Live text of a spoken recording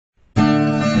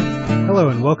Hello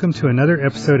and welcome to another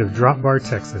episode of Drop Bar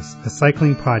Texas, a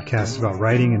cycling podcast about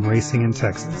riding and racing in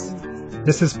Texas.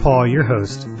 This is Paul, your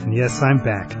host, and yes, I'm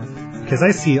back, because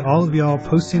I see all of y'all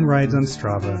posting rides on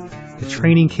Strava, the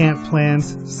training camp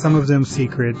plans, some of them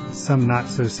secret, some not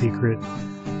so secret,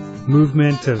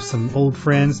 movement of some old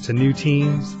friends to new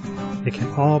teams. It can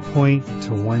all point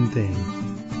to one thing.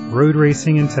 Road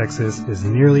racing in Texas is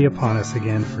nearly upon us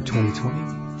again for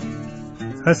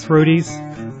 2020. Us roadies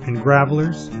and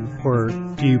gravelers, or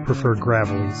do you prefer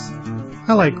gravelies?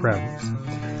 I like gravelers.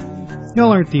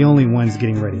 Y'all aren't the only ones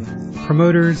getting ready.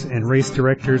 Promoters and race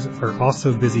directors are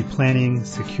also busy planning,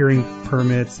 securing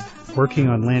permits, working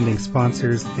on landing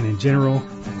sponsors, and in general,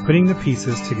 putting the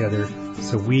pieces together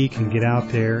so we can get out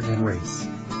there and race,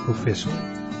 officially.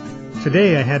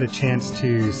 Today I had a chance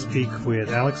to speak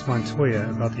with Alex Montoya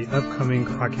about the upcoming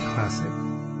Crockett Classic,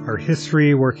 our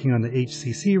history working on the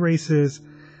HCC races,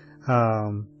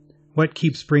 what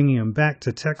keeps bringing him back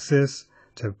to Texas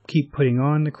to keep putting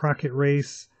on the Crockett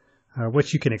race,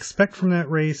 what you can expect from that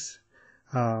race,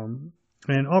 and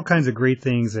all kinds of great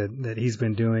things that he's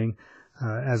been doing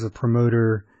as a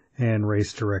promoter and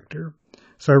race director.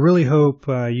 So I really hope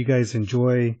you guys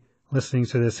enjoy listening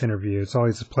to this interview. It's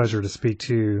always a pleasure to speak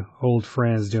to old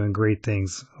friends doing great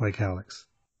things like Alex.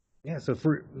 Yeah, so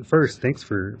first, thanks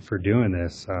for doing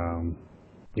this. I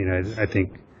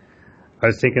think I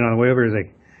was thinking on the way over,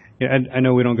 like, I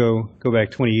know we don't go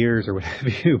back 20 years or what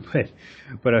have you,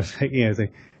 but I was thinking, it's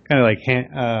like, kind of like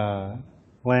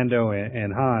Lando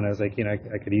and Han. I was like,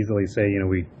 I could easily say,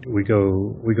 we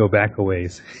go back a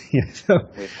ways. So,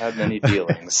 we've had many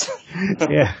dealings.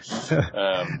 Yeah. You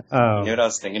know what I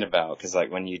was thinking about? Because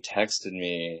like when you texted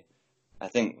me, I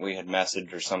think we had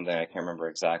messaged or something. I can't remember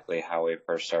exactly how we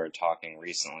first started talking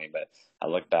recently, but I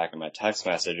looked back at my text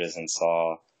messages and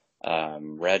saw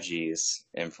Reggie's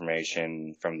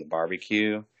information from the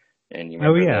barbecue. And you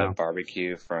remember the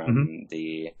barbecue from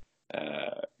the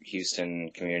Houston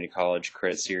Community College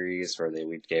Crit Series where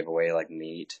we gave away like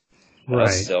meat. That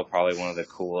was still probably one of the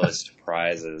coolest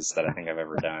prizes that I think I've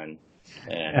ever done.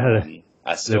 And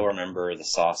I still remember the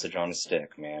sausage on a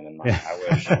stick, man. And like,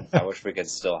 I wish we could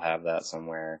still have that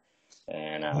somewhere.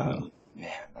 And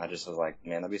man, I just was like,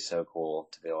 man, that'd be so cool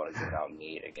to be able to give out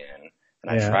meat again.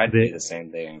 And I tried to do the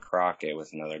same thing in Crockett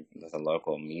with a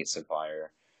local meat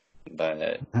supplier.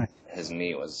 But his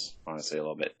meat was honestly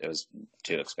it was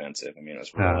too expensive. I mean, it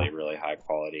was really, really high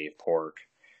quality pork.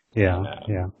 Yeah,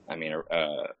 and, I mean,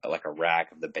 like a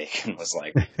rack of the bacon was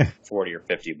like $40 or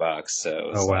 $50. So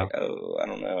it was I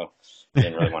don't know. He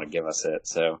didn't really want to give us it.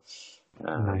 So,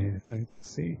 I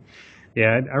see.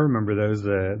 Yeah, I remember those,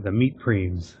 the meat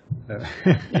creams.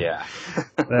 Yeah.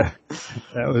 that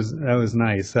was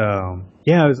nice.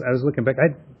 Yeah, I was looking back.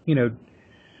 I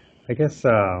guess,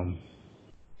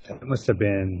 it must have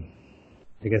been,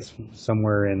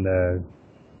 somewhere in the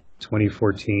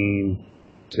 2014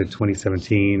 to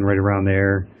 2017, right around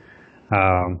there.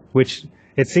 Which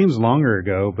it seems longer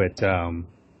ago, but yeah,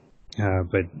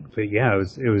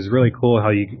 it was really cool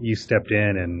how you stepped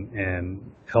in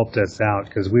and helped us out,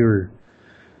 because we were,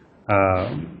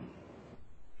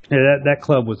 that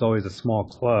club was always a small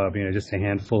club, just a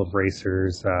handful of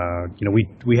racers.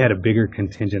 We had a bigger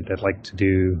contingent that liked to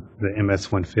do the MS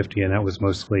 150, and that was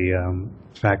mostly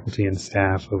faculty and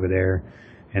staff over there,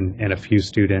 and a few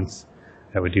students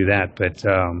that would do that. But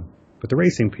the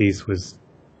racing piece was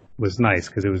nice,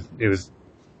 because it was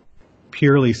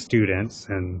purely students,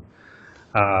 and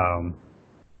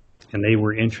they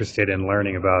were interested in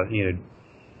learning about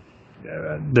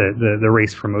the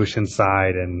race promotion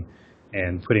side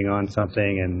and putting on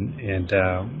something, and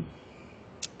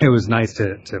it was nice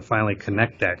to finally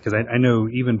connect that, because I know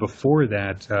even before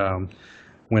that,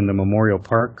 when the Memorial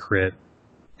Park Crit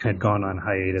had gone on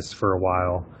hiatus for a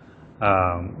while,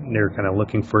 they were kind of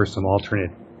looking for some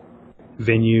alternate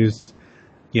venues.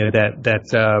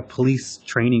 That police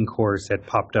training course had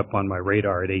popped up on my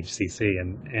radar at HCC,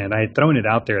 and I had thrown it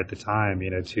out there at the time,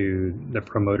 to the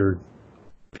promoter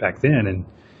back then, and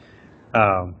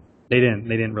they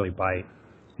didn't really bite.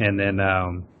 And then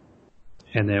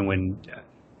when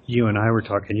you and I were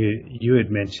talking, you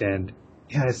had mentioned,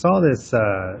 I saw this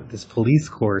police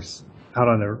course out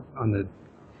on the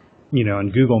on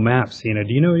Google Maps. Do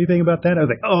you know anything about that? I was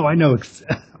like, oh, I know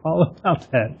all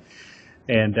about that.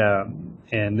 And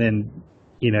then,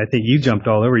 I think you jumped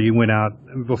all over. You went out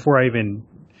before I even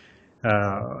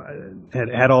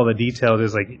had all the details. It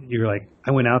was like, you were like,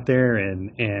 I went out there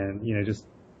and just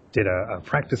did a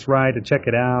practice ride to check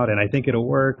it out, and I think it'll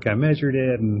work. I measured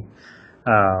it, and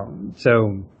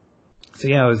so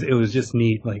yeah, it was just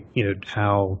neat, like,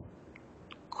 how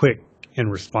quick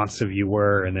and responsive you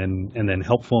were, and then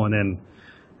helpful, and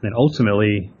then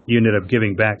ultimately you ended up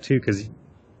giving back too, because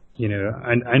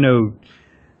I know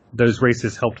those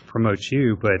races helped promote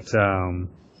you, but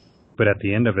at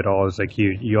the end of it all, it's like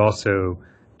you also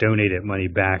donated money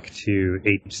back to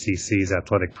HCC's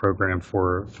athletic program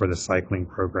for the cycling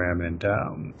program, and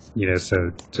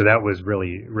so that was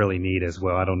really neat as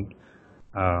well. I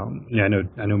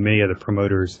know many of the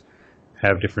promoters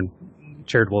have different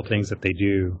charitable things that they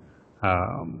do,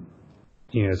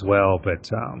 as well,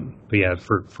 but yeah,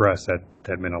 for us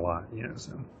that meant a lot,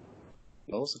 so.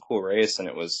 It was a cool race, and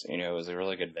it was a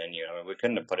really good venue. I mean, we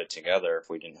couldn't have put it together if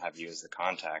we didn't have you as the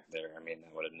contact there. I mean,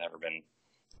 that would have never been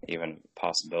even a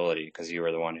possibility, because you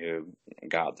were the one who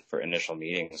got the initial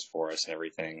meetings for us and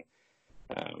everything,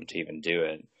 to even do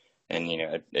it. And,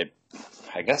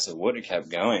 I guess it would have kept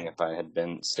going if I had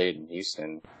stayed in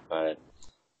Houston, but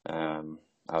I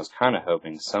was kind of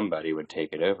hoping somebody would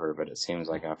take it over, but it seems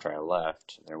like after I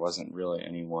left, there wasn't really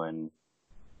anyone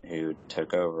who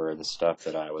took over the stuff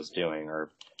that I was doing,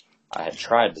 or I had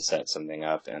tried to set something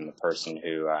up, and the person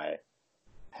who I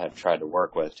had tried to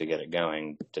work with to get it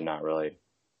going did not really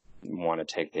want to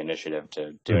take the initiative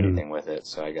to do anything with it,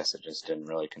 so I guess it just didn't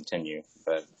really continue.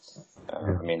 But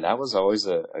I mean, that was always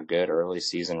a good early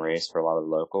season race for a lot of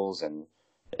the locals, and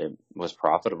it was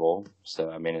profitable. So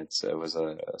I mean, it was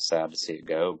sad to see it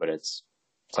go, but it's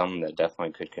something that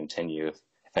definitely could continue.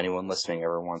 If anyone listening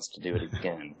ever wants to do it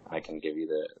again, I can give you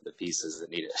the pieces that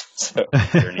need it. So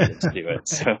they're needed to do it.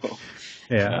 So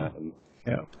yeah.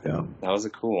 That was a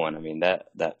cool one. I mean,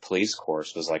 that police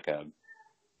course was like a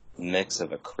mix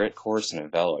of a crit course and a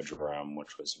velodrome,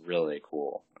 which was really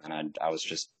cool. And I was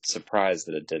just surprised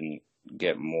that it didn't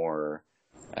get more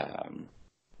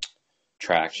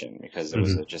traction, because it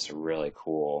was just really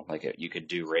cool. Like, you could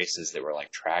do races that were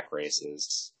like track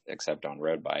races, except on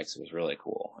road bikes. It was really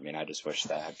cool. I mean, I just wish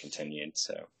that had continued.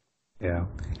 So and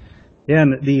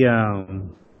the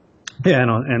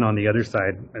and on the other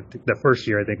side, I think the first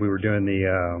year, I think we were doing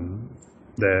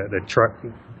the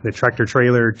tractor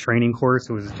trailer training course.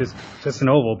 It was just an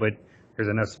oval, but there's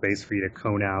enough space for you to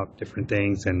cone out different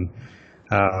things, and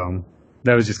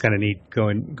that was just kind of neat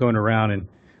going around. And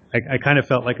I kind of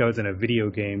felt like I was in a video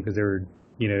game, because there were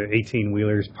 18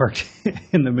 wheelers parked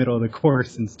in the middle of the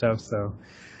course and stuff. So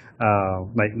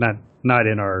like not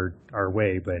in our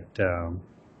way, but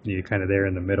you're kind of there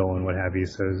in the middle and what have you.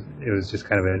 So it was just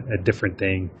kind of a different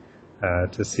thing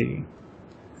to see.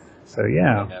 So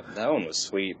yeah, that one was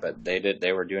sweet, but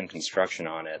they were doing construction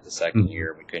on it the second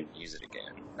year. We couldn't use it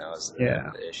again. That was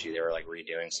the issue. They were like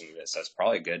redoing some of it, so it's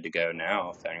probably good to go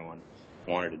now if anyone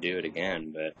wanted to do it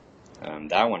again. But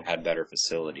that one had better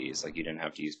facilities. Like, you didn't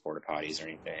have to use porta potties or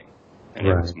anything, and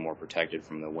it was more protected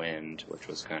from the wind, which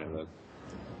was kind of it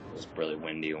was really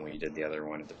windy when we did the other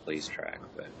one at the police track.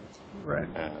 But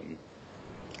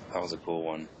that was a cool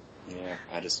one. Yeah,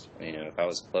 I just, if I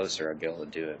was closer, I'd be able to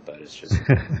do it, but it's just,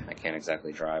 I can't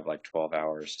exactly drive like 12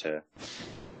 hours to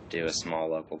do a small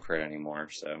local crit anymore,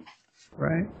 so.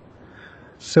 Right.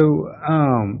 So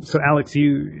Alex,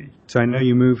 I know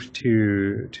you moved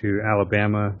to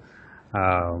Alabama,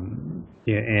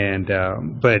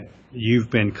 but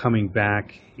you've been coming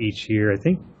back each year. I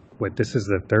think, this is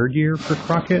the third year for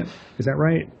Crockett? Is that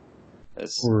right?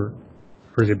 Or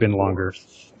has it been longer?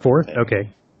 Fourth? Okay.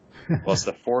 Well, it's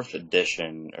the fourth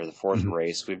edition, or the fourth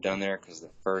race we've done there, because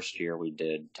the first year we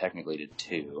technically did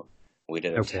two. We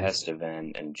did a test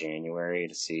event in January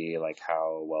to see like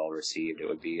how well received it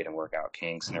would be and work out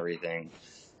kinks and everything,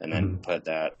 and then put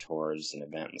that towards an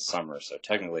event in the summer. So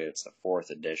technically it's the fourth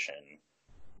edition,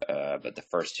 but the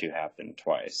first two happened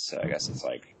twice. So I guess it's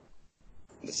like,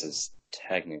 this is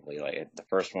technically like, the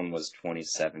first one was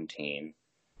 2017.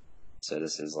 So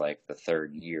this is like the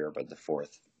third year, but the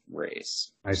fourth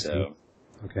race. I see.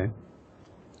 Okay.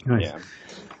 Nice. Yeah.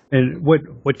 And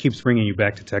what keeps bringing you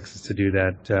back to Texas to do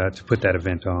that, to put that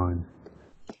event on?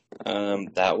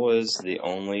 That was the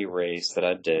only race that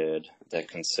I did that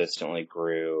consistently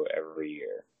grew every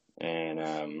year.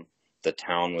 And the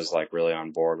town was like really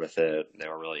on board with it. They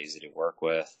were really easy to work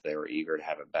with. They were eager to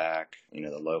have it back.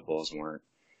 The locals weren't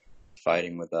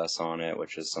fighting with us on it,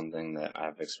 which is something that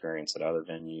I've experienced at other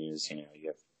venues. You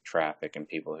have traffic and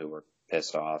people who were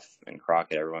pissed off. In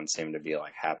Crockett, everyone seemed to be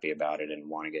like happy about it and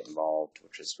want to get involved,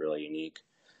 which is really unique.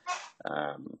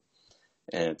 And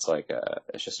it's like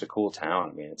it's just a cool town.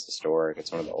 I mean, it's historic.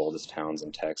 It's one of the oldest towns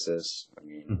in Texas. I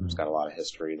mean, it's got a lot of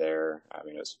history there. I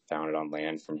mean, it was founded on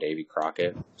land from Davy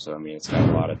Crockett. So, I mean, it's got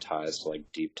a lot of ties to like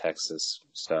deep Texas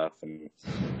stuff. And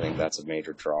I think that's a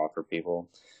major draw for people.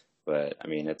 But I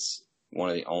mean, it's one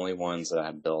of the only ones that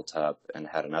had built up and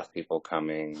had enough people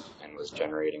coming and was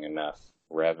generating enough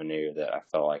revenue that I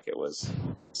felt like it was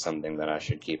something that I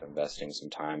should keep investing some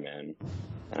time in.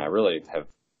 And I really have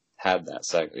had that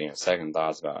second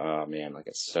thoughts about, oh man, like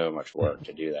it's so much work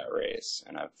to do that race.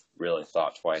 And I've really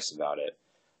thought twice about it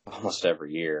almost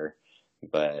every year,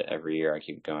 but every year I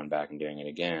keep going back and doing it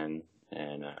again.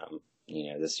 And,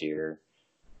 this year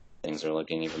things are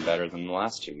looking even better than the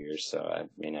last 2 years. So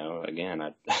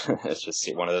it's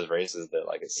just one of those races that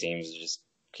like, it seems to just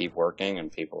keep working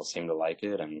and people seem to like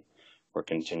it. And we're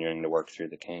continuing to work through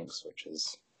the kinks, which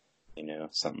is,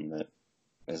 something that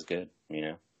is good,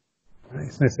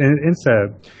 Nice. And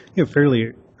it's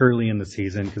fairly early in the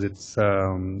season because it's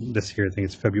this year I think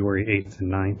it's February 8th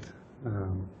and 9th,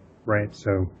 right?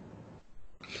 So,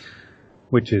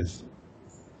 which is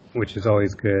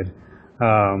always good.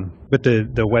 But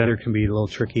the weather can be a little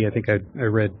tricky. I think I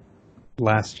read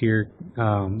last year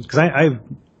because I've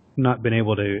not been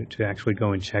able to actually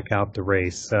go and check out the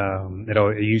race.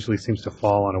 It usually seems to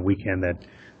fall on a weekend that,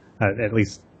 at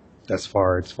least thus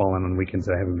far, it's fallen on weekends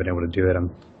that I haven't been able to do it. I'm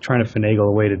trying to finagle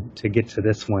a way to get to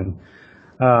this one.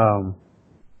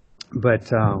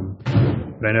 But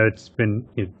I know it's been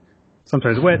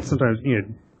sometimes wet, sometimes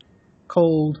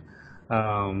cold.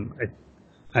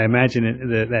 I imagine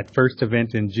that first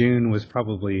event in June was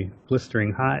probably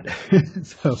blistering hot.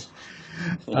 So,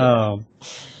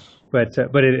 but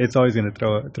it's always going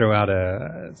to throw out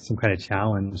some kind of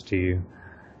challenge to you.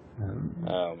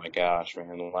 Oh my gosh,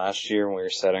 man! Last year when we were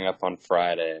setting up on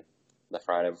Friday, the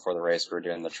Friday before the race, we were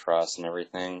doing the truss and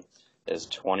everything. It was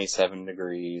 27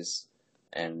 degrees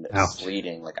and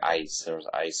sleeting like ice. There was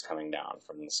ice coming down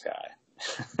from the sky.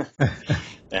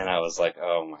 And I was like,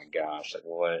 oh my gosh, like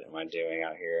what am I doing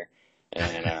out here?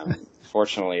 And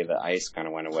fortunately the ice kind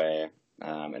of went away,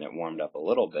 and it warmed up a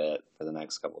little bit for the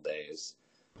next couple days.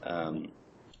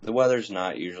 The weather's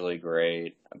not usually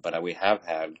great, but we have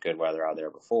had good weather out there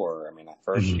before. I mean, the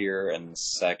first year and the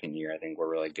second year I think were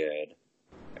really good.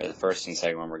 Or the first and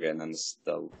second one were good, and then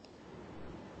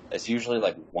it's usually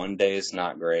like one day is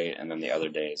not great and then the other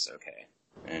day is okay.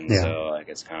 And so like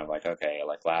it's kind of like, okay,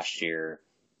 like last year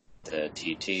the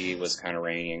TT was kind of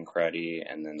rainy and cruddy,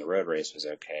 and then the road race was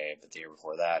okay. But the year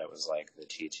before that, it was like the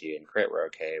TT and crit were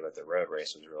okay, but the road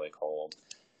race was really cold.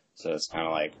 So it's kind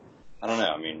of like, I don't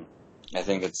know. I mean, I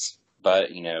think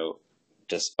but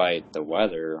despite the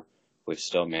weather, we've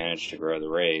still managed to grow the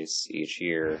race each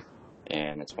year,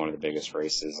 and it's one of the biggest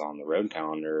races on the road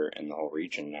calendar in the whole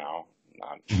region now.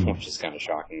 Which is kind of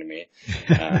shocking to me.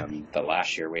 But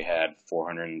last year we had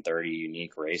 430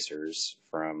 unique racers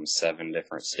from 7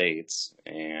 different states,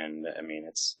 and I mean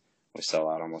we sell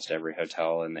out almost every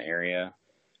hotel in the area,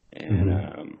 and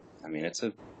I mean it's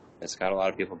got a lot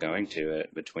of people going to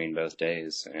it between both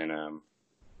days, and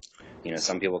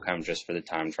some people come just for the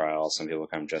time trial, some people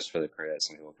come just for the crit,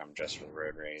 some people come just for the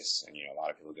road race, and a lot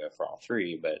of people go for all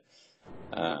three, but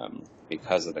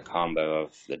because of the combo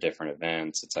of the different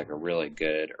events, it's like a really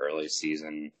good early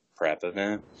season prep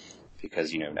event,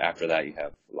 because after that you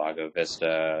have Lago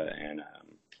Vista and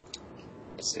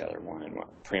what's the other one?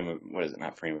 What is it?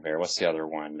 Not Primavera. What's the other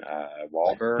one?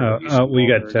 Wahlberg. We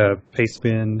got Pace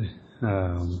Bend.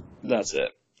 That's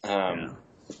it.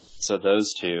 So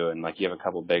those two, and like you have a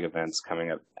couple big events coming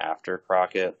up after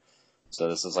Crockett. So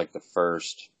this is like the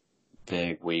first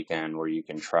big weekend where you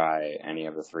can try any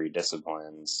of the 3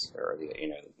 disciplines, or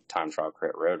the time trial,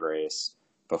 crit, road race,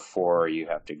 before you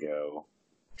have to go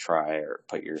try or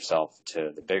put yourself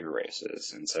to the bigger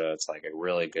races. And so it's like a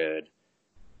really good,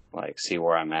 like, see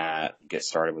where I'm at, get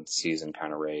started with the season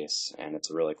kind of race. And it's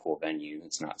a really cool venue.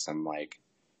 It's not some like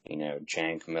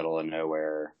jank middle of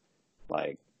nowhere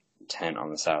like tent on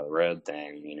the side of the road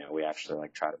thing. We actually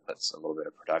like try to put a little bit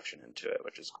of production into it,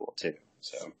 which is cool too.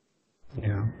 So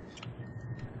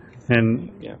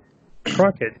and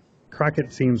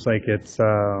Crockett seems like it's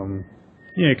kind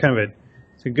of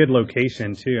it's a good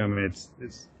location too. I mean,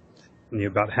 it's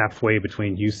about halfway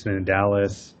between Houston and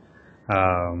Dallas.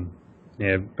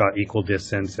 About equal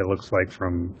distance it looks like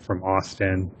from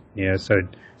Austin. So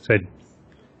it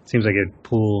seems like it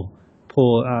pull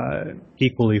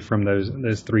equally from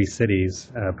those 3 cities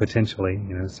potentially.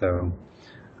 So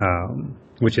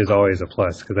which is always a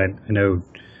plus, because I know.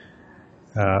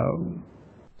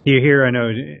 I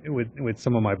know with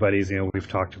some of my buddies, we've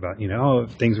talked about,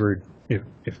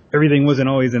 if everything wasn't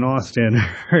always in Austin,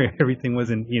 or everything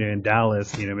wasn't, in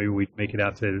Dallas, maybe we'd make it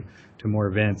out to more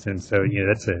events. And so,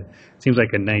 seems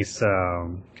like a nice,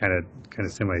 kind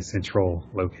of semi-central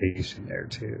location there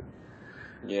too.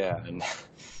 Yeah. And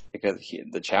because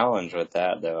the challenge with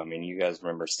that though, I mean, you guys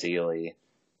remember Sealy.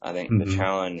 I think the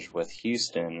challenge with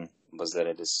Houston was that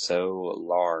it is so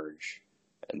large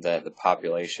that the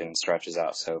population stretches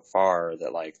out so far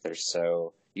that like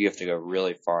you have to go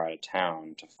really far out of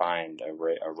town to find a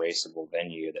raceable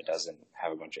venue that doesn't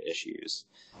have a bunch of issues.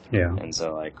 Yeah. And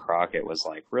so like Crockett was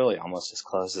like really almost as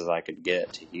close as I could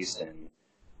get to Houston,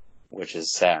 which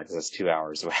is sad because it's 2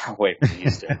 hours away from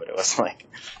Houston. But it was like,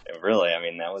 really, I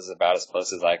mean, that was about as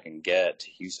close as I can get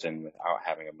to Houston without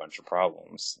having a bunch of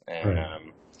problems, and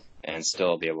Right. And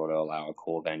still be able to allow a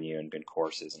cool venue and good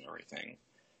courses and everything.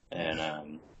 And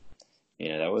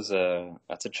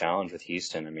that's a challenge with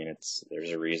Houston. I mean,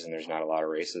 there's a reason there's not a lot of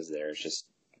races there. It's just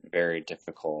very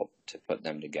difficult to put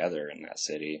them together in that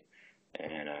city,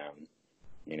 and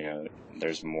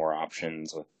there's more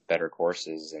options with better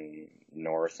courses in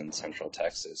North and Central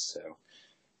Texas. So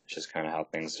it's just kind of how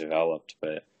things developed.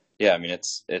 But yeah, I mean,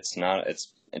 it's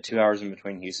 2 hours in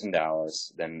between Houston and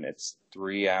Dallas. Then it's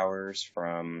 3 hours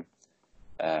from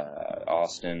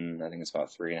Austin. I think it's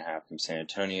about 3.5 from San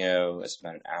Antonio. It's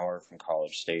about an hour from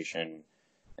College Station.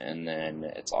 And then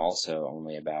it's also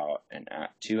only about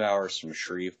 2 hours from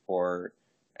Shreveport,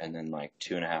 and then like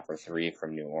 2.5 or 3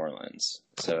 from New Orleans.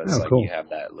 So it's cool. You have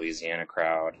that Louisiana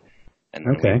crowd, and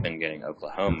then we've been getting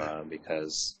Oklahoma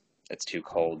because it's too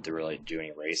cold to really do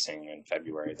any racing in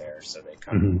February there. So they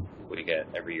come.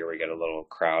 Mm-hmm. Every year we get a little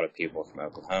crowd of people from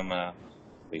Oklahoma.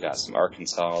 We got some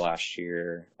Arkansas last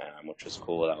year, which was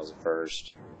cool. That was the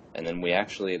first. And then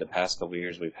the past couple of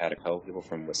years, we've had a couple people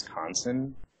from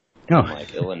Wisconsin. And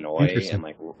like Illinois and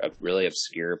like really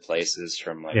obscure places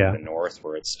from like the north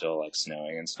where it's still like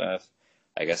snowing and stuff.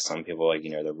 I guess some people like,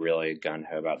 they're really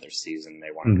gun-ho about their season.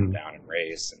 They want to come down and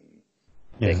race, and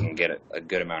they can get a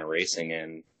good amount of racing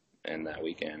in that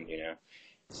weekend,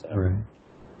 So. Right.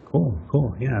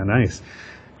 Cool. Yeah, nice.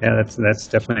 Yeah, that's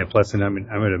definitely a plus. And I mean,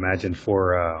 I would imagine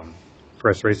for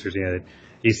us racers,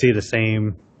 you see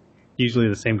usually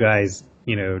the same guys,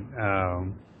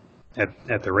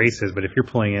 at the races. But if you're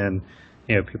pulling in,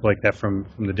 people like that from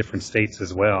the different states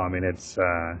as well, I mean, it's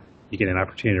you get an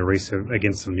opportunity to race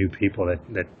against some new people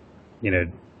that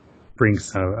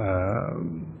brings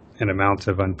an amount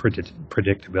of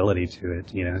unpredictability to it,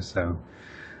 so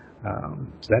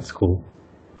that's cool.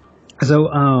 So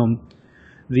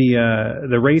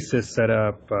the race is set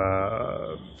up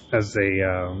as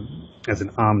an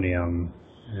omnium,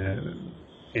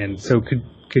 and so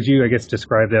could you, I guess,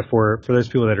 describe that for those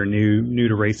people that are new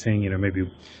to racing, maybe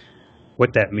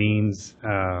what that means,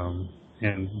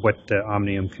 and what the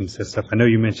omnium consists of? I know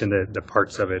you mentioned the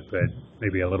parts of it, but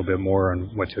maybe a little bit more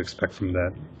on what to expect from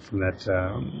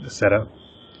that setup.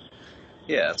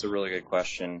 Yeah, that's a really good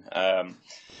question.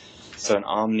 So an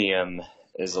omnium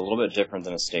is a little bit different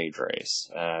than a stage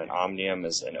race. An omnium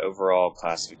is an overall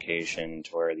classification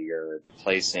to where your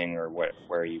placing or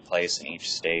where you place in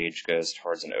each stage goes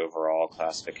towards an overall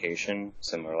classification,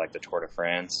 similar like the Tour de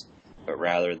France. But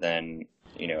rather than,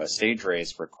 a stage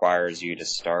race requires you to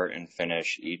start and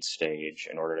finish each stage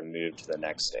in order to move to the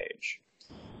next stage.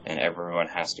 And everyone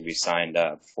has to be signed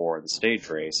up for the stage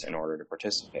race in order to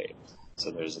participate.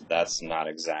 So that's not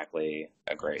exactly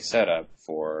a great setup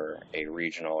for a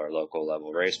regional or local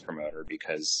level race promoter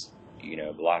because,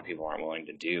 a lot of people aren't willing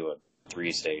to do a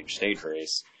 3-stage stage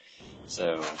race.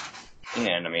 So,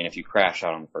 and I mean, if you crash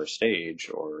out on the first stage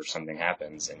or something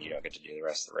happens and you don't get to do the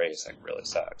rest of the race, that really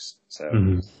sucks.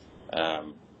 So,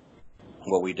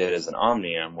 what we did is an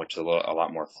omnium, which is a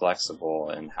lot more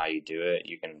flexible in how you do it.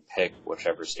 You can pick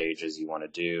whichever stages you want to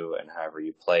do, and however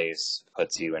you place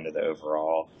puts you into the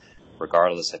overall.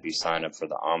 Regardless if you sign up for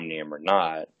the omnium or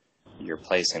not, your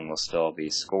placing will still be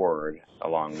scored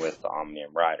along with the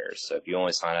omnium riders. So if you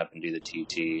only sign up and do the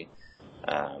TT,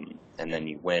 and then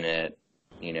you win it,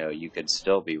 you could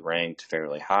still be ranked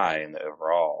fairly high in the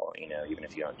overall, even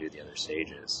if you don't do the other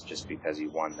stages, just because you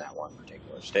won that one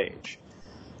particular stage.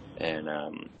 And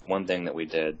one thing that we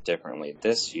did differently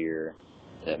this year,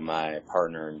 that my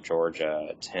partner in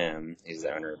Georgia, Tim, he's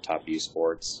the owner of Top U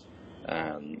Sports,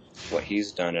 what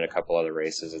he's done in a couple other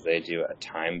races is they do a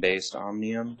time-based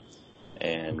omnium.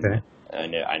 And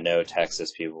I know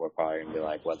Texas people are probably going to be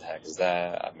like, what the heck is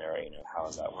that? I've never, how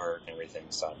does that work and everything.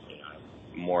 So,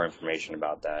 more information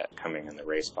about that coming in the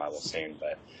race Bible soon.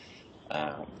 But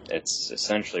it's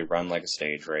essentially run like a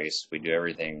stage race. We do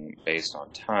everything based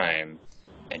on time,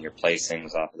 and your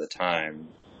placings off of the time,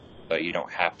 but you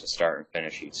don't have to start and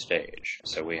finish each stage.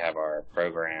 So we have our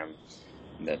program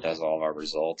that does all of our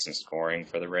results and scoring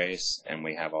for the race, and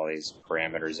we have all these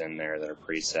parameters in there that are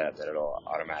preset that it'll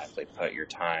automatically put your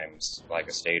times like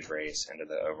a stage race into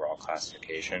the overall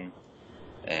classification.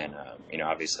 And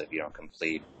obviously if you don't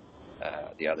complete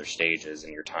the other stages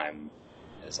and your time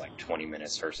is like 20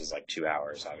 minutes versus like 2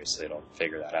 hours. Obviously, it'll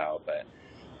figure that out, but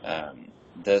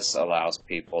this allows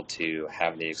people to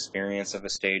have the experience of a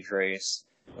stage race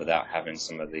without having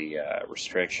some of the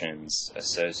restrictions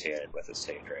associated with a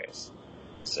stage race.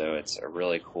 So it's a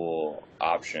really cool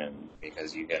option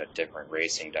because you get a different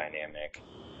racing dynamic.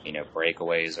 You know,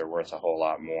 breakaways are worth a whole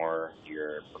lot more.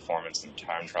 Your performance in the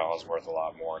time trial is worth a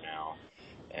lot more now.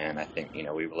 And I think, you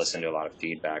know, we've listened to a lot of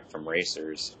feedback from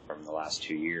racers from the last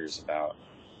 2 years about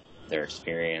their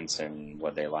experience and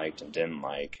what they liked and didn't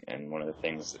like. And one of the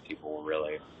things that people were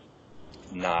really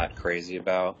not crazy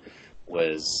about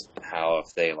was how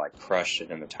if they like crushed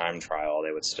it in the time trial,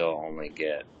 they would still only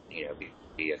get, you know,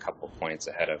 be a couple points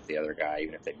ahead of the other guy,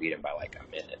 even if they beat him by like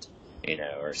a minute, you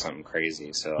know, or something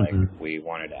crazy. So like we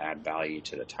wanted to add value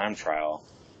to the time trial.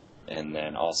 And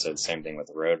then also the same thing with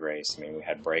the road race. I mean, we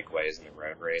had breakaways in the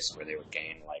road race where they would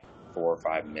gain like 4 or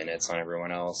 5 minutes on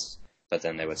everyone else, but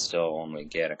then they would still only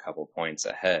get a couple points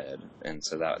ahead. And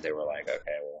so that they were like,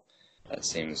 okay, well, that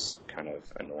seems kind of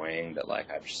annoying that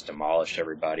like I've just demolished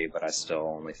everybody, but I still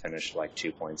only finished like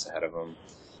 2 points ahead of them.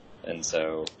 And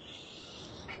so,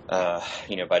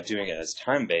 you know, by doing it as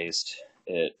time-based,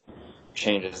 it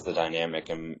changes the dynamic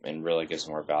and really gives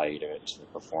more value to the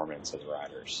performance of the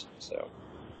riders. So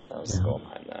that was the goal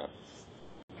behind that.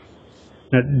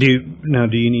 Now,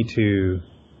 do you need to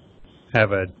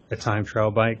have a time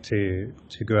trial bike to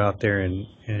go out there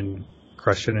and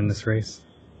crush it in this race?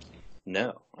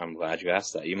 No, I'm glad you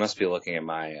asked that. You must be looking at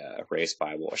my race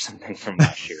Bible or something from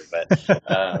last year.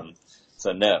 But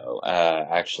so no,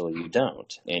 actually you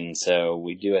don't. And so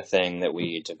we do a thing that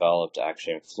we developed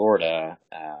actually in Florida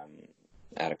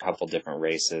at a couple different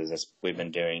races. We've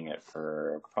been doing it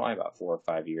for probably about 4 or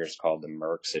 5 years, called the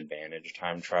Merckx Advantage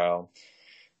Time Trial.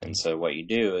 And so what you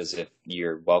do is, if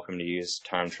you're welcome to use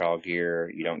time trial gear,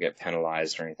 you don't get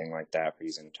penalized or anything like that for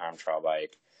using a time trial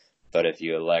bike. But if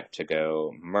you elect to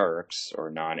go Merckx or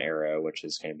non-aero, which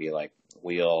is going to be like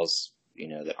wheels, you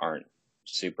know, that aren't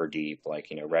super deep,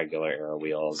 like, you know, regular aero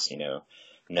wheels, you know,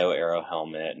 no aero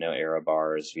helmet, no aero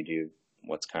bars, you do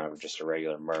what's kind of just a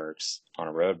regular Merckx on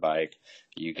a road bike,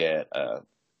 you get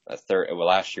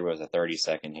last year was a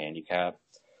 30-second handicap.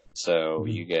 So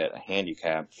you get a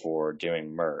handicap for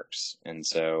doing Merckx. And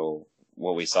so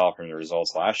what we saw from the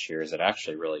results last year is it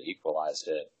actually really equalized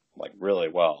it like really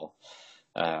well,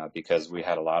 because we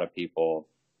had a lot of people,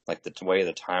 like the way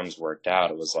the times worked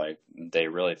out, it was like they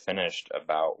really finished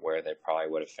about where they probably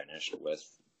would have finished with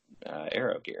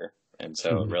aero gear. And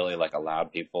so it really like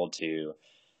allowed people to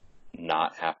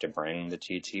not have to bring the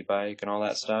TT bike and all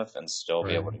that stuff and still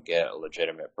be able to get a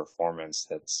legitimate performance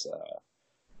that's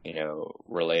you know,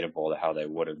 relatable to how they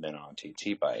would have been on a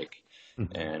TT bike.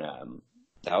 And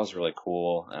that was really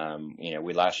cool. You know,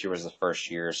 last year was the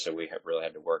first year, so we really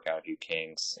had to work out a few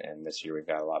kinks, and this year we've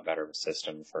got a lot better of a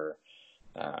system for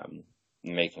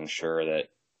making sure that,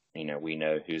 you know, we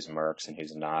know who's Merckx and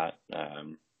who's not.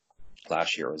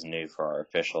 Last year was new for our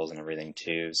officials and everything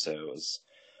too, so it was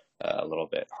a little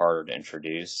bit harder to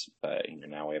introduce, but, you know,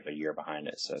 now we have a year behind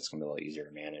it, so it's going to be a little easier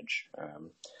to manage.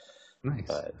 Nice.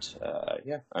 But,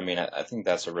 yeah, I mean, I think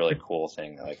that's a really cool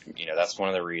thing. Like, you know, that's one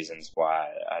of the reasons why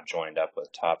I joined up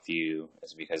with Top View,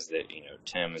 is because that, you know,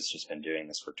 Tim has just been doing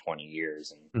this for 20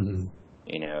 years. And,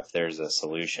 you know, if there's a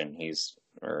solution,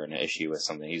 or an issue with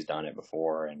something, he's done it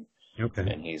before, and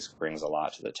he brings a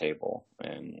lot to the table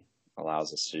and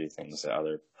allows us to do things that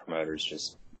other promoters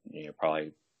just, you know,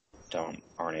 probably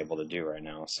aren't able to do right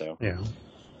now. So, yeah.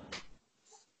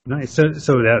 Nice.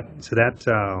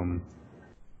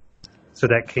 So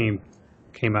that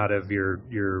came out of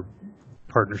your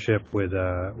partnership with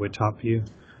Top View.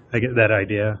 I get that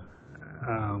idea.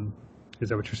 Is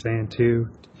that what you're saying too?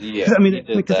 Yeah, I mean, we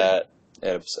did that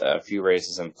at a few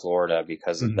races in Florida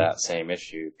because of that same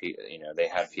issue. You know, they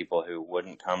had people who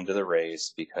wouldn't come to the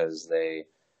race because they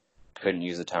couldn't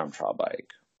use a time trial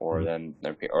bike, or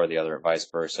or the other vice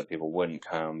versa. People wouldn't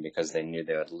come because they knew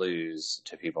they would lose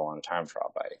to people on a time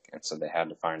trial bike, and so they had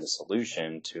to find a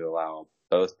solution to allow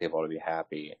both people to be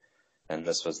happy. And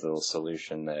this was the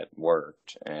solution that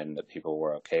worked and that people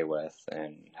were okay with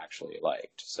and actually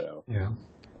liked. So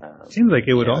seems like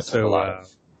it would also a lot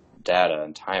of data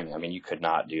and timing. I mean, you could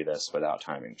not do this without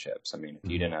timing chips. I mean,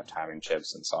 if you didn't have timing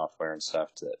chips and software and stuff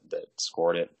that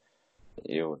scored it,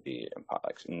 it would be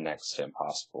next to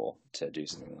impossible to do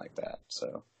something like that.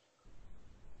 So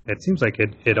it seems like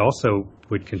it also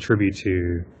would contribute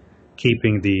to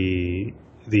keeping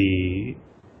the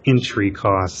entry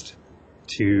cost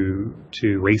to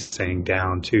racing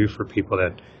down too, for people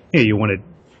that, you know, you want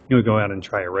to go out and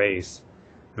try a race.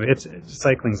 I mean,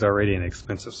 cycling's already an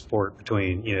expensive sport,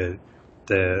 between, you know,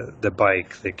 the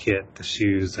bike, the kit, the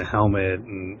shoes, the helmet,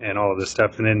 and all of this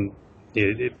stuff. And then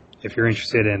if you're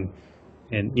interested in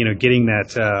getting that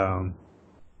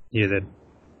that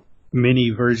mini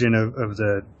version of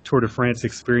the Tour de France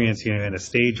experience, in a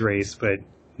stage race, but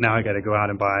now I got to go out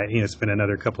and buy, spend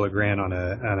another couple of grand on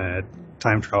a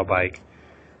time trial bike.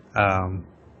 And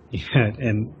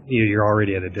you're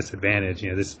already at a disadvantage.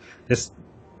 This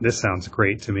sounds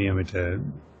great to me. I mean, to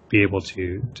be able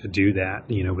to do that,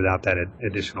 without that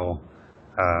additional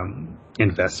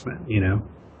investment.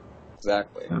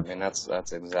 Exactly. I mean,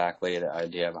 that's exactly the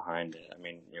idea behind it. I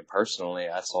mean, personally,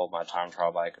 I sold my time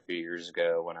trial bike a few years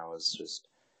ago when I was just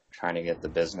trying to get the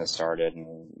business started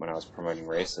and when I was promoting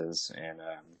races. And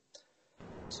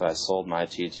so I sold my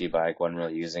TT bike, wasn't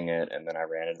really using it, and then I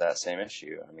ran into that same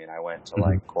issue. I mean, I went to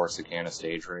like Corsicana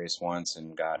stage race once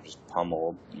and got just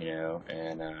pummeled,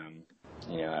 and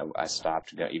I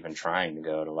stopped even trying to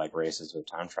go to like races with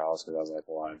time trials because I was like,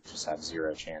 well, I just have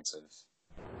zero chance of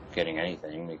getting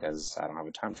anything because I don't have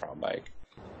a time trial bike.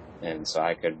 And so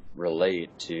I could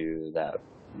relate to that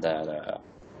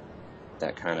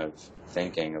kind of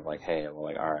thinking of like, hey, well,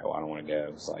 like, all right, well, I don't want to go.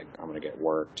 It's like, I'm going to get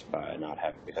worked by not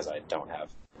having, because I don't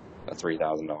have a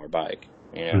 $3,000 bike,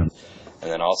 And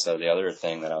then also the other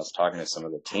thing that I was talking to some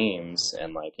of the teams,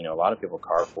 and like, a lot of people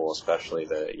carpool, especially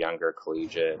the younger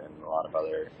collegiate and a lot of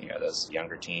other, those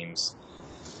younger teams.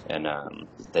 And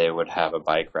they would have a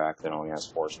bike rack that only has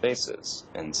 4 spaces.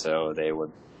 And so they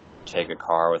would take a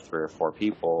car with 3 or 4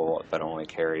 people, but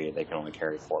they can only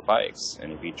carry 4 bikes.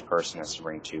 And if each person has to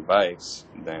bring 2 bikes,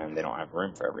 then they don't have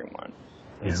room for everyone.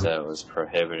 And so it was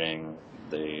prohibiting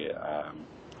the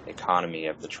economy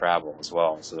of the travel as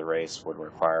well. So the race would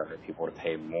require people to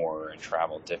pay more and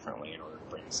travel differently in order to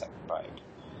bring a second bike.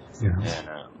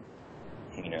 Yeah.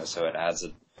 And, so it adds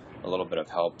a little bit of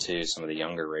help to some of the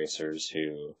younger racers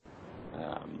who,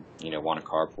 want to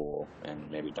carpool and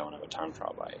maybe don't have a time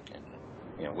trial bike. And,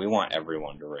 we want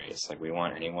everyone to race. Like, we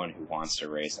want anyone who wants to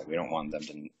race. Like, we don't want them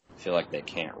to feel like they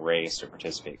can't race or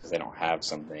participate because they don't have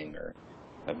something or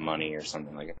have money or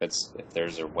something. Like, if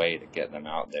there's a way to get them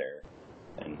out there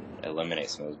and eliminate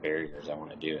some of those barriers, I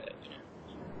want to do it.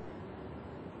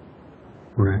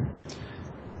 Right.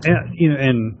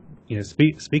 And,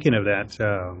 speaking of that,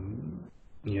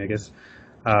 I guess,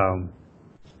 I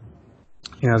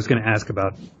was going to ask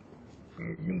about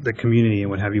the community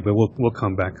and what have you, but we'll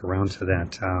come back around to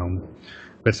that.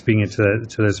 But speaking to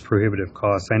those prohibitive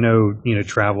costs, I know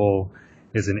travel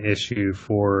is an issue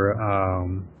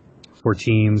for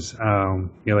teams.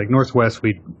 Like Northwest,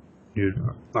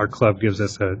 our club gives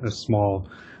us a small.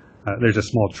 There's a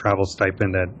small travel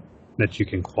stipend that you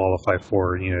can qualify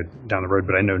for down the road,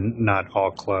 but I know not all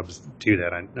clubs do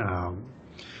that. And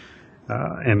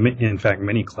in fact,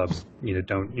 many clubs,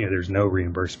 don't, there's no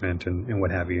reimbursement and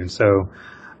what have you. And so,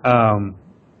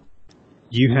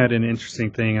 you had an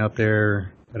interesting thing out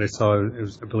there that I saw. I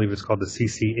believe it's called the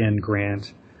CCN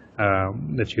grant,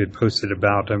 that you had posted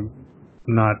about. I'm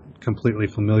not completely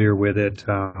familiar with it.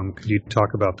 Could you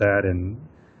talk about that and,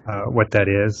 what that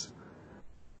is?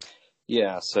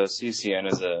 Yeah, so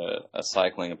CCN is a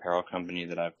cycling apparel company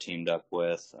that I've teamed up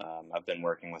with. I've been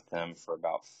working with them for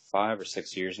about 5 or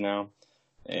 6 years now,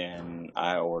 and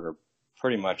I order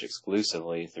pretty much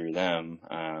exclusively through them.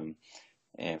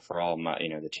 And for all my,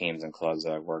 the teams and clubs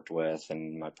that I've worked with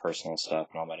and my personal stuff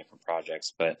and all my different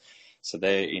projects. But so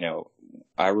they,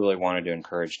 I really wanted to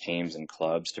encourage teams and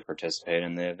clubs to participate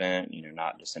in the event,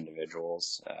 not just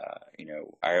individuals. I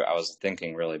was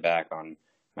thinking really back on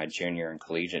my junior and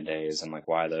collegiate days and like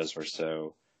why those were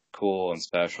so cool and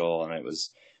special. And it was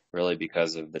really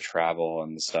because of the travel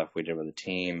and the stuff we did with the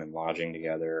team and lodging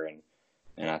together.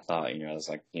 And I thought, I was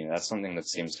like, that's something that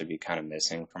seems to be kind of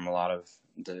missing from a lot of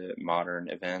the modern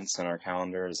events in our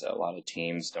calendar, is that a lot of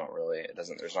teams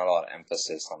there's not a lot of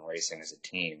emphasis on racing as a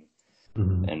team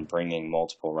and bringing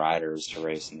multiple riders to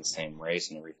race in the same race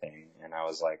and everything. And I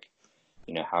was like,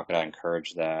 how could I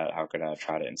encourage that? How could I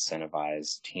try to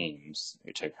incentivize teams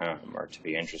to come or to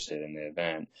be interested in the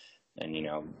event? And,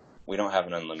 we don't have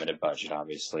an unlimited budget,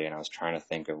 obviously. And I was trying to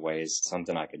think of ways,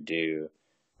 something I could do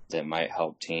that might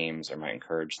help teams or might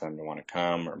encourage them to want to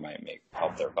come or might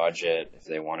help their budget if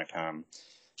they want to come.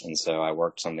 And so I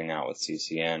worked something out with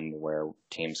CCN where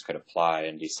teams could apply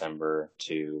in December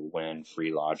to win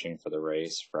free lodging for the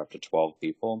race for up to 12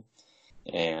 people.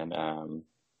 And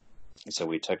so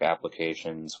we took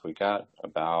applications. We got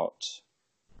about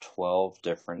 12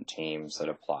 different teams that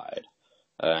applied.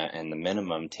 And the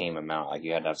minimum team amount, like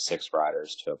you had to have 6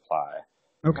 riders to apply.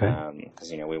 Okay.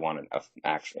 Because, we wanted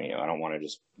actually, I don't want to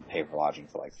just pay for lodging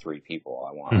for like 3 people.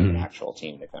 I want an actual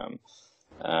team to come.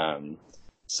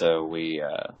 So we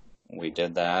we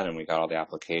did that, and we got all the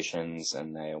applications,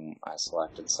 and I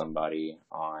selected somebody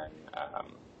on, I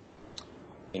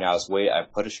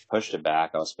pushed it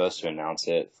back. I was supposed to announce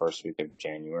it first week of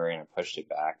January, and I pushed it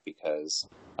back because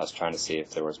I was trying to see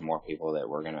if there was more people that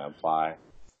were going to apply.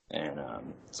 And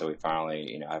so we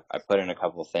finally, I put in a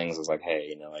couple of things. I was like,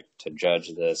 hey, to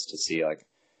judge this, to see,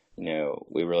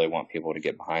 we really want people to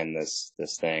get behind this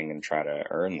thing and try to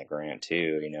earn the grant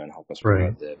too, and help us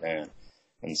promote the event.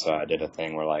 And so I did a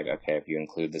thing where, okay, if you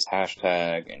include this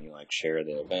hashtag and you share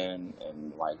the event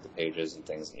and like the pages and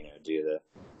things, do the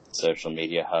social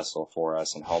media hustle for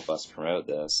us and help us promote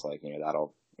this,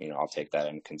 that'll, I'll take that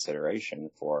into consideration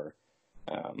for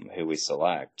who we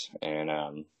select.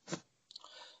 And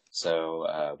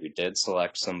so we did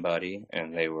select somebody,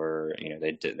 and they were,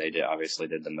 they obviously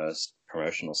did the most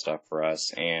promotional stuff for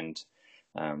us, and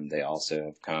they also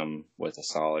have come with a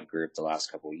solid group the last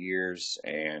couple of years,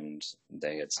 and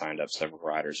they had signed up several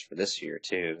riders for this year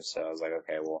too. So I was like,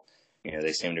 okay, well,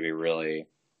 they seem to be really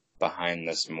behind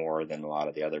this more than a lot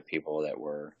of the other people that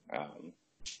were,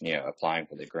 applying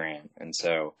for the grant. And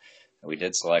so we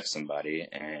did select somebody,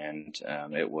 and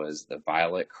it was the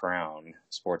Violet Crown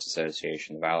Sports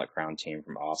Association. The Violet Crown team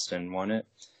from Austin won it.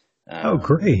 Oh,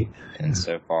 great. And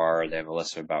so far they have a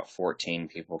list of about 14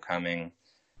 people coming.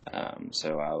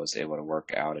 So I was able to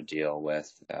work out a deal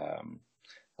with the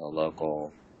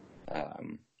local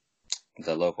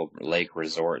lake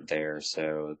resort there.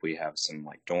 So we have some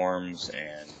dorms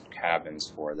and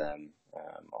cabins for them,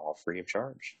 all free of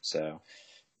charge. So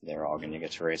they're all going to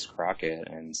get to race Crockett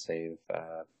and save,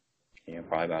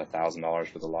 probably about $1,000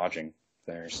 worth of lodging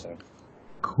there. So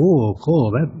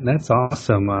cool. That's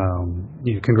awesome.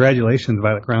 Congratulations,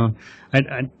 Violet Crown.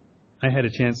 I had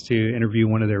a chance to interview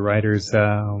one of their riders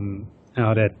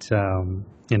out at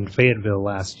in Fayetteville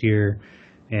last year,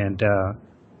 and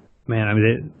man, I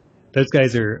mean, those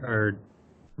guys are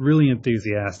really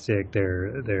enthusiastic.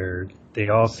 They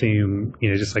all seem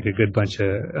just like a good bunch of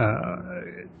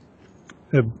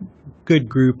a good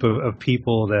group of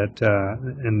people that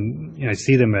and I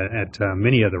see them at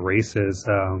many of the races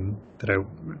that I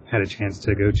had a chance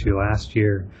to go to last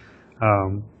year.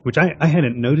 Which I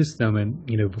hadn't noticed them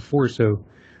before. So,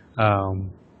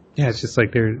 it's just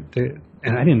they're,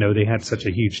 and I didn't know they had such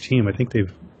a huge team. I think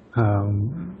they've, I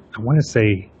want to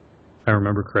say, if I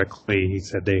remember correctly, he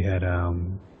said they had,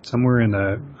 somewhere in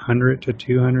the 100 to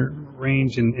 200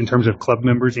 range in terms of club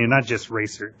members, not just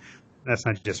racer. That's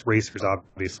not just racers,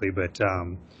 obviously, but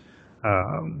yeah,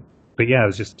 it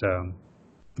was just, a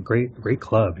great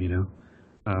club,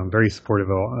 very supportive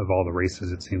of all the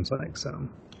races, it seems like, so.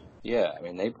 Yeah, I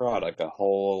mean, they brought a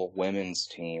whole women's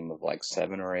team of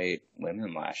 7 or 8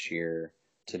 women last year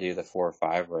to do the 4 or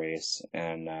 5 race,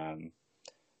 and that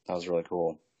was really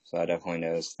cool. So I definitely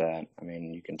noticed that. I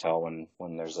mean, you can tell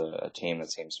when there's a team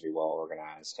that seems to be well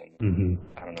organized, and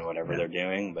I don't know whatever they're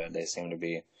doing, but they seem to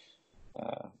be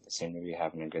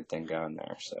having a good thing going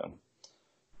there. So,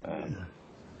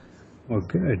 well,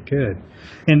 good,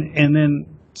 and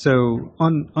then. So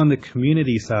on the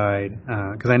community side,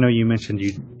 because I know you mentioned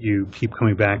you keep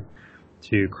coming back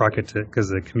to Crockett because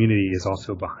the community is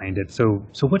also behind it. So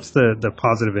what's the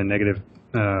positive and negative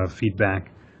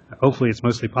feedback? Hopefully it's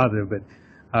mostly positive, but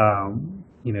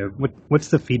what's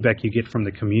the feedback you get from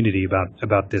the community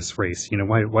about this race?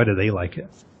 Why do they like it?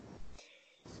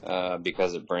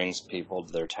 Because it brings people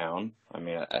to their town. I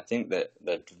mean, I think that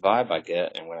the vibe I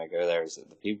get and when I go there is that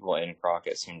the people in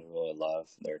Crockett seem to really love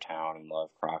their town and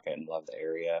love Crockett and love the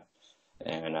area.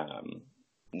 And,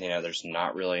 there's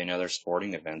not really any other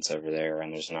sporting events over there,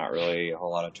 and there's not really a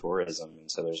whole lot of tourism. And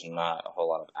so there's not a whole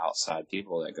lot of outside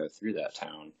people that go through that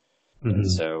town. And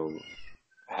so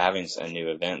having a new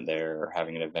event there, or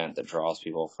having an event that draws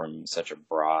people from such a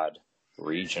broad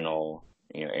regional,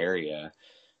 area,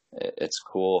 it's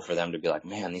cool for them to be like,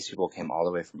 man, these people came all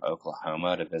the way from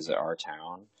Oklahoma to visit our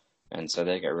town. And so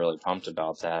they get really pumped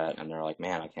about that. And they're like,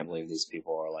 man, I can't believe these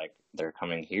people are they're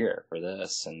coming here for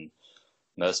this. And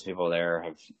most people there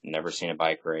have never seen a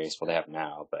bike race. Well, they have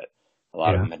now, but a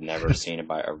lot of them had never seen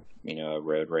a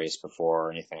road race before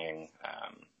or anything.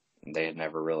 They had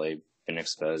never really been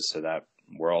exposed to that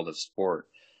world of sport,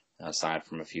 aside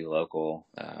from a few local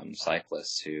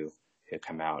cyclists who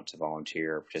come out to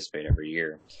volunteer or participate every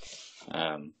year.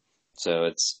 So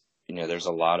it's, there's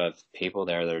a lot of people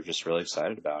there that are just really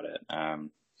excited about it.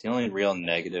 The only real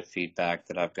negative feedback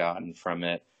that I've gotten from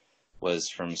it was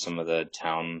from some of the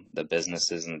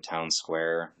businesses in the town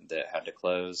square that had to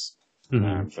close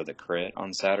for the crit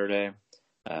on Saturday.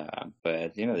 But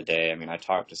at the end of the day, I mean, I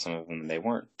talked to some of them and they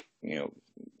weren't,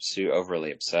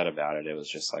 overly upset about it. It was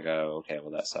just oh, okay,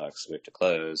 well, that sucks. We have to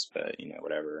close, but,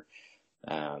 whatever.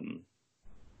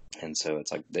 And so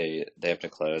it's like they have to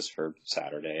close for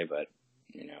Saturday, but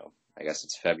I guess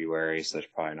it's February, so there's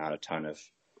probably not a ton of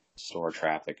store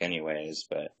traffic anyways,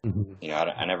 but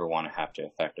I never want to have to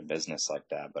affect a business like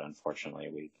that, but unfortunately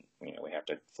we have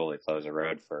to fully close a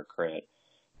road for a crit.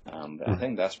 But I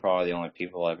think that's probably the only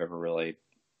people I've ever really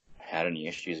had any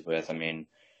issues with. I mean,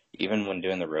 even when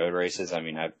doing the road races, I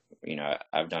mean,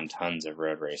 I've done tons of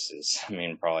road races. I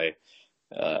mean, probably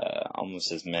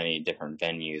almost as many different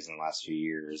venues in the last few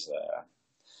years.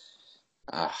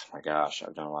 Oh my gosh,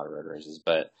 I've done a lot of road races,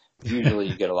 but usually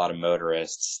you get a lot of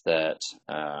motorists that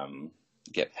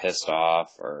get pissed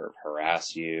off or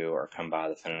harass you or come by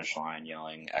the finish line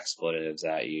yelling expletives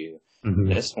at you.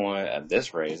 This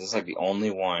race is like the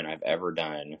only one I've ever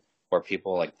done where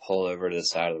people like pull over to the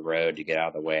side of the road to get out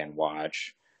of the way and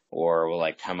watch, or will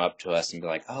like come up to us and be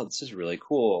like, "Oh, this is really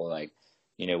cool. Like,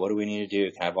 what do we need to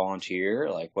do? Can I volunteer?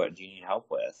 Like, what do you need help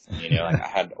with?" And, like I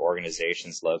had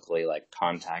organizations locally like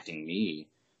contacting me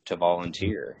to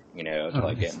volunteer, to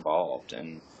like get involved.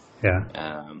 And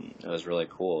it was really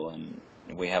cool. And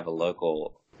we have a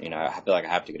local, I feel like I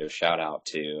have to give a shout out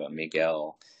to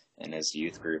Miguel and his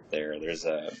youth group there. There's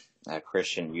a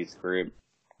Christian youth group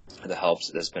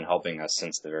that's been helping us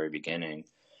since the very beginning.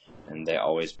 And they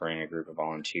always bring a group of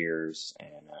volunteers,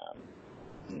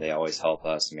 and they always help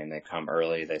us. I mean, they come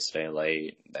early, they stay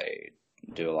late, they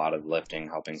do a lot of lifting,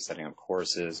 helping setting up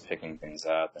courses, picking things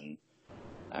up, and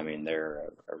I mean,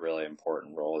 they're a really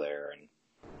important role there.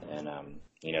 And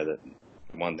the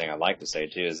one thing I'd like to say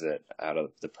too is that out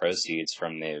of the proceeds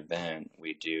from the event,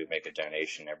 we do make a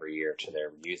donation every year to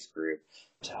their youth group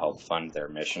to help fund their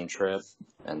mission trip,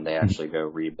 and they actually go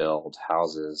rebuild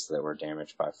houses that were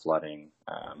damaged by flooding.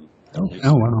 Wow,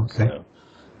 okay.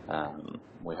 So,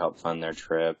 we help fund their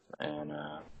trip, and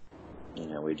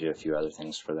we do a few other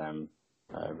things for them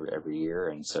every year,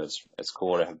 and so it's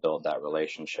cool to have built that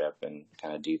relationship and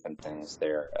kind of deepen things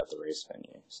there at the race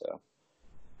venue. So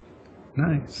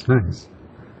nice.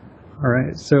 All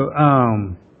right, so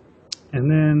and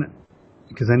then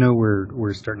because I know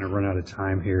we're starting to run out of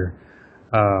time here,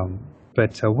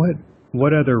 but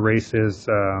what other races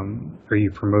are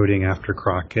you promoting after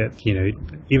Crockett?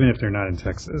 Even if they're not in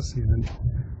Texas.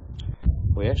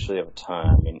 We actually have a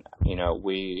ton. I mean,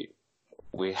 we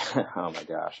oh my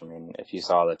gosh, I mean, if you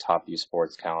saw the Top View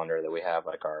Sports calendar that we have,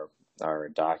 like our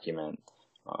document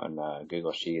on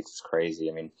Google Sheets, it's crazy.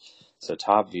 I mean, so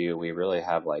Top View, we really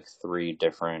have like 3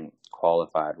 different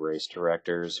qualified race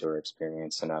directors who are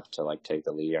experienced enough to like take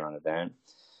the lead on an event.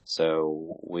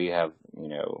 So we have,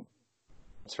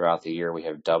 throughout the year, we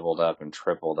have doubled up and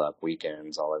tripled up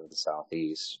weekends all over the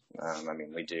Southeast. I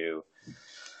mean, we do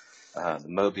the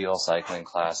Mobile Cycling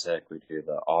Classic, we do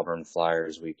the Auburn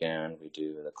Flyers weekend, we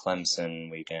do the Clemson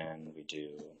weekend, we do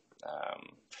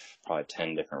probably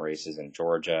 10 different races in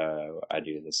Georgia. I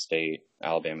do the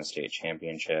Alabama State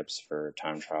Championships for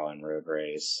time trial and road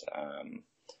race.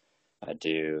 I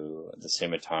do the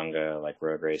Simatonga like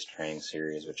road race training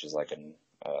series, which is like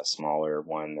a smaller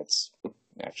one that's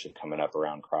actually coming up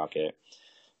around Crockett.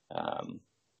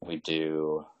 We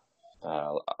do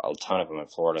a ton of them in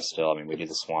Florida still. I mean, we do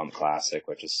the Swamp Classic,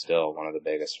 which is still one of the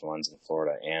biggest ones in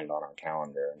Florida and on our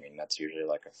calendar. I mean, that's usually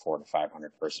like a 400 to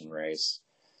 500 person race.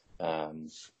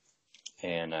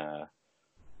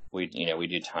 We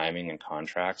do timing and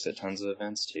contracts at tons of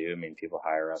events too. I mean, people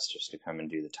hire us just to come and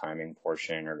do the timing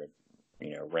portion, or to,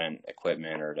 rent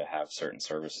equipment, or to have certain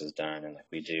services done. And like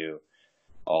we do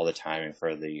all the timing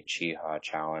for the Chiha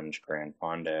Challenge, Grand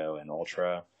Fondo, and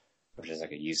Ultra, which is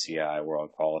like a UCI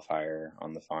World Qualifier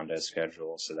on the Fondo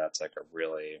schedule. So that's like a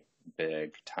really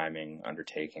big timing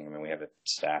undertaking. I mean, we have a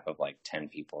staff of like 10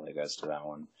 people that goes to that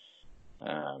one.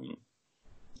 And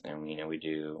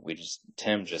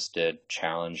Tim just did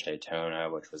Challenge Daytona,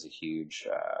 which was a huge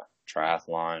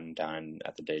triathlon done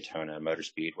at the Daytona Motor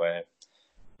Speedway.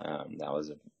 That was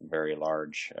a very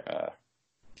large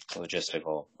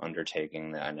logistical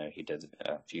undertaking that I know he did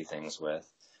a few things with.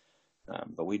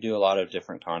 But we do a lot of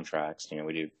different contracts.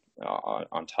 We do,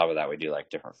 on top of that, we do like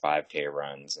different 5K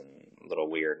runs and little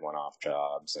weird one-off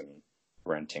jobs and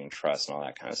renting trusts and all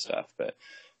that kind of stuff. But,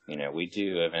 we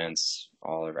do events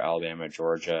all over Alabama,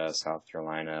 Georgia, South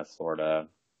Carolina, Florida.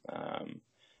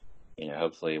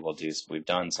 Hopefully we've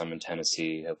done some in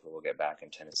Tennessee. Hopefully we'll get back in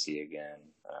Tennessee again.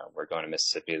 We're going to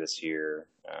Mississippi this year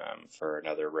for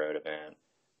another road event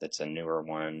that's a newer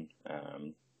one.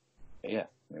 But yeah,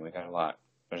 I mean, we got a lot.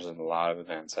 There's a lot of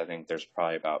events. I think there's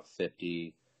probably about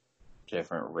 50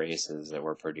 different races that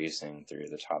we're producing through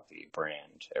the Top View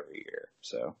brand every year.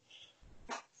 So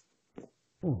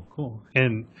Cool.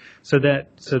 And so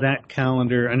that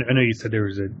calendar, I know you said there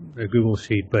was a Google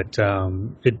sheet, but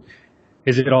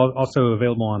is it also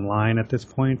available online at this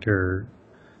point, or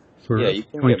for Yeah, you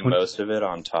can get most of it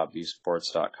on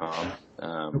topviewsports.com.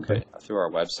 Okay. But through our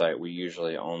website, we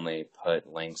usually only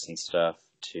put links and stuff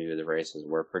to the races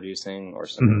we're producing or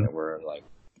something that we're like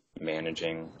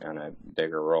managing in a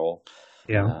bigger role.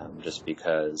 Yeah. Just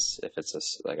because if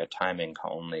it's like a timing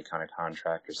only kind of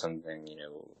contract or something,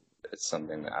 it's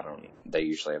something that they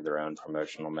usually have their own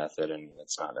promotional method, and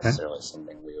it's not necessarily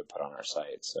something we would put on our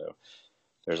site. So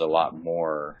there's a lot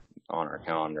more on our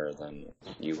calendar than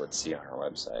you would see on our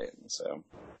website. So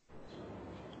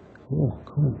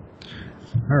cool.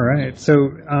 All right. So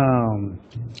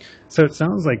it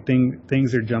sounds like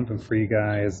things are jumping for you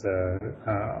guys.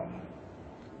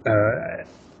 The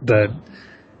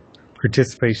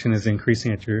participation is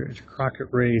increasing at your Crockett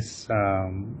race.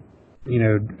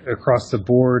 Across the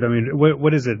board. I mean,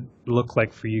 what does it look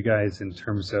like for you guys in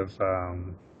terms of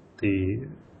the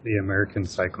American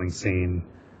cycling scene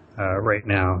right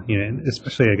now?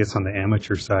 Especially I guess on the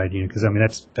amateur side. Because I mean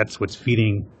that's what's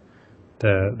feeding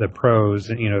the pros.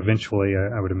 Eventually,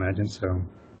 I would imagine so.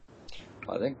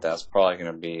 I think that's probably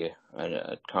going to be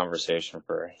a conversation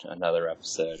for another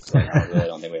episode. I really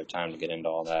don't think we have time to get into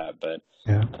all that. But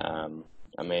yeah.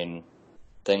 I mean,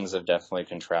 things have definitely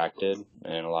contracted,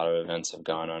 and a lot of events have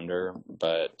gone under.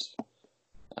 But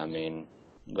I mean,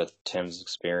 with Tim's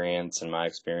experience and my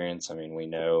experience, I mean, we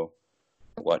know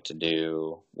what to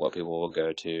do, what people will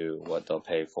go to, what they'll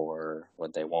pay for,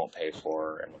 what they won't pay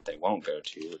for, and what they won't go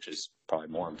to, which is probably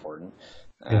more important.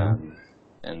 Yeah.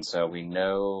 And so we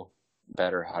know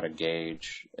better how to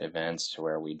gauge events to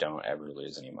where we don't ever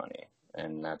lose any money.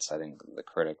 And that's, I think, the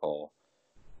critical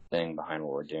thing behind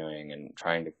what we're doing, and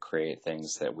trying to create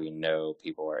things that we know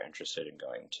people are interested in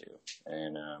going to.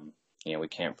 And, we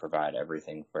can't provide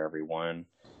everything for everyone,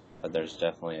 but there's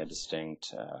definitely a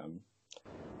distinct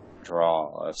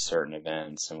draw of certain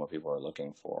events and what people are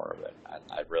looking for. But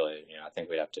I really, I think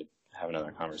we'd have to have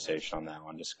another conversation on that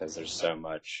one, just because there's so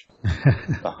much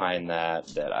behind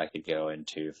that I could go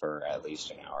into for at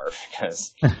least an hour,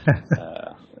 because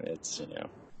it's, it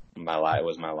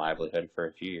was my livelihood for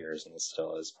a few years, and it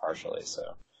still is partially.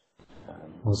 So,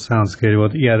 well, sounds good.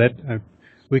 Well, yeah,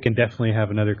 we can definitely have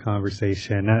another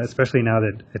conversation, especially now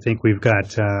that I think we've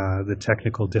got the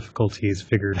technical difficulties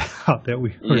figured out that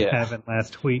we were having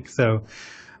last week. So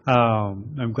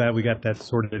I'm glad we got that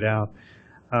sorted out.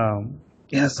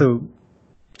 So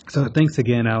thanks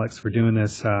again, Alex, for doing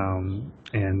this. And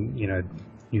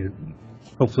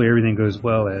hopefully everything goes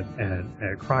well at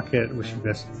Crockett. Wish you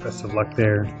best of luck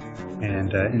there,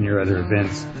 and in your other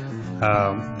events.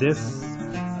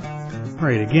 All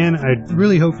right, again, I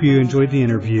really hope you enjoyed the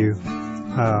interview,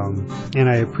 and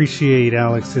I appreciate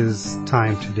Alex's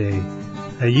time today.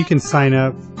 You can sign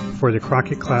up for the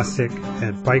Crockett Classic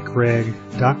at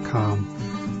bikereg.com.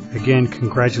 Again,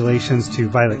 congratulations to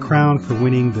Violet Crown for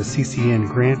winning the CCN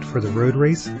grant for the road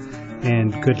race,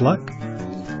 and good luck.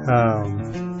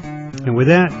 And with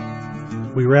that,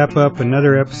 we wrap up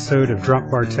another episode of Drop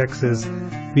Bar Texas.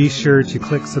 Be sure to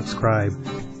click subscribe,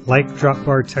 like Drop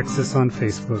Bar Texas on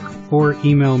Facebook, or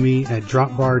email me at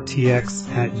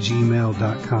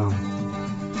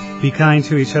dropbartx@gmail.com. Be kind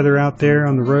to each other out there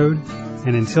on the road,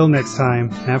 and until next time,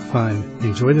 have fun,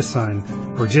 enjoy the sun,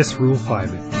 or just Rule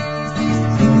 5 it.